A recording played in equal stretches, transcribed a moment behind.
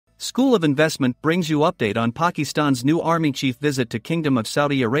School of Investment brings you update on Pakistan's new army chief visit to Kingdom of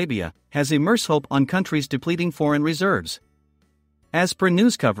Saudi Arabia, has immense hope on country's depleting foreign reserves. As per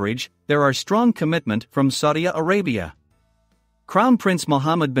news coverage, there are strong commitment from Saudi Arabia. Crown Prince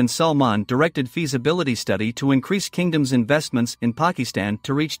Mohammed bin Salman directed feasibility study to increase kingdom's investments in Pakistan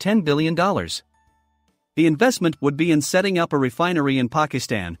to reach $10 billion. The investment would be in setting up a refinery in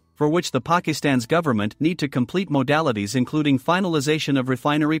Pakistan, for which the Pakistan's government need to complete modalities including finalization of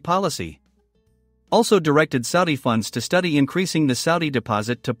refinery policy. Also directed Saudi funds to study increasing the Saudi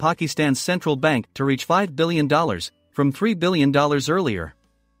deposit to Pakistan's central bank to reach $5 billion, from $3 billion earlier.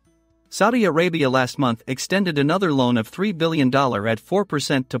 Saudi Arabia last month extended another loan of $3 billion at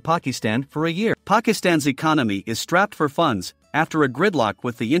 4% to Pakistan for a year. Pakistan's economy is strapped for funds after a gridlock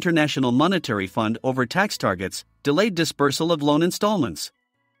with the International Monetary Fund over tax targets, delayed dispersal of loan installments.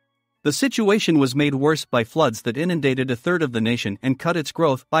 The situation was made worse by floods that inundated a third of the nation and cut its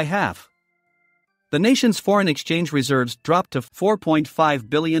growth by half. The nation's foreign exchange reserves dropped to $4.5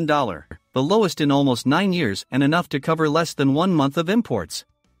 billion, the lowest in almost 9 years and enough to cover less than 1 month of imports.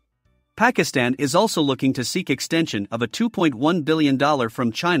 Pakistan is also looking to seek extension of a $2.1 billion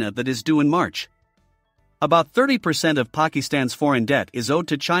from China that is due in March. About 30% of Pakistan's foreign debt is owed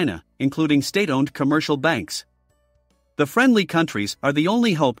to China, including state-owned commercial banks. The friendly countries are the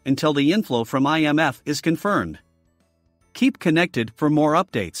only hope until the inflow from IMF is confirmed. Keep connected for more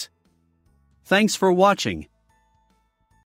updates. Thanks for watching.